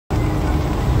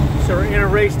So we're in a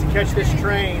race to catch this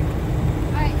train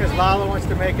because Lala wants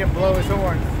to make him blow his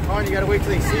horn. Come on, you gotta wait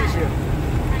till he sees you.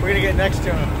 We're gonna get next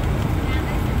to him.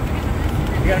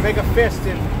 You gotta make a fist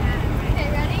and. Okay,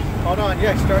 ready? Hold on,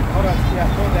 yeah, start. Hold on, yeah,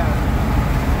 pull down.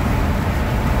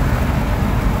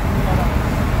 Hold on.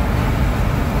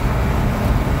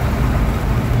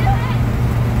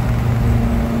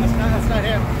 That's not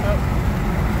him. Oh.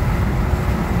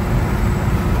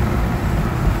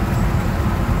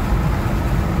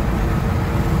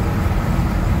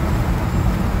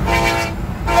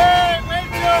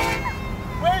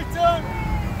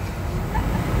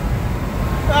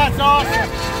 That's awesome.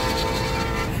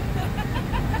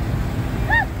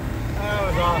 That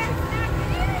was awesome.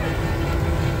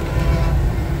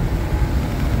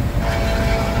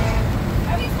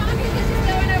 Are we stopping? This is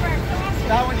going over our crossing.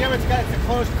 That one, yeah, it's a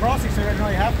closed crossing, so you don't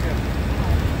really have to.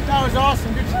 That was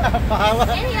awesome. Good job, Lala.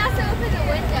 And he also opened the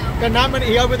window. There's not many.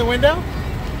 He opened the window?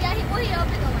 Yeah, he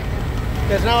opened the window.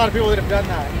 There's not a lot of people that have done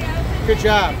that. Good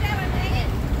job.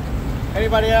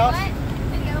 Anybody else? What?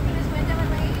 Did he open his window and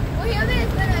wait? Well, he opened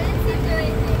his window. I didn't see him do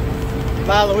anything.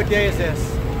 Lala, what day is this?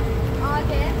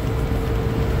 August.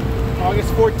 August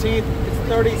 14th. It's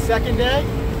 32nd day?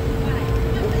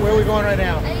 Where are we going right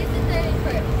now? I used the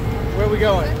 31st. Where are we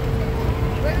going?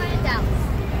 We're going to Dallas.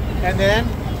 And then?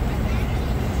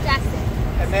 Jackson.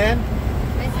 And then?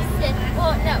 Mississippi.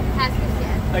 Well, no,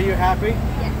 Haskell. Are you happy?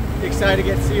 Yeah. You excited to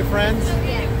get to see your friends?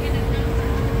 Yeah.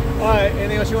 Alright,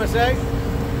 anything else you want to say?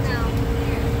 No.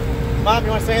 Mom,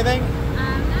 you want to say anything? No.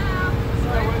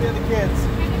 Sorry, where are the other kids?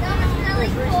 That was really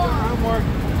Reese doing cool. homework.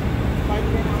 Mike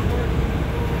doing homework?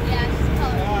 Yeah, it's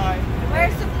color. Alright.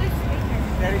 Where's the blue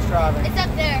speaker? Daddy's driving. It's up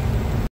there.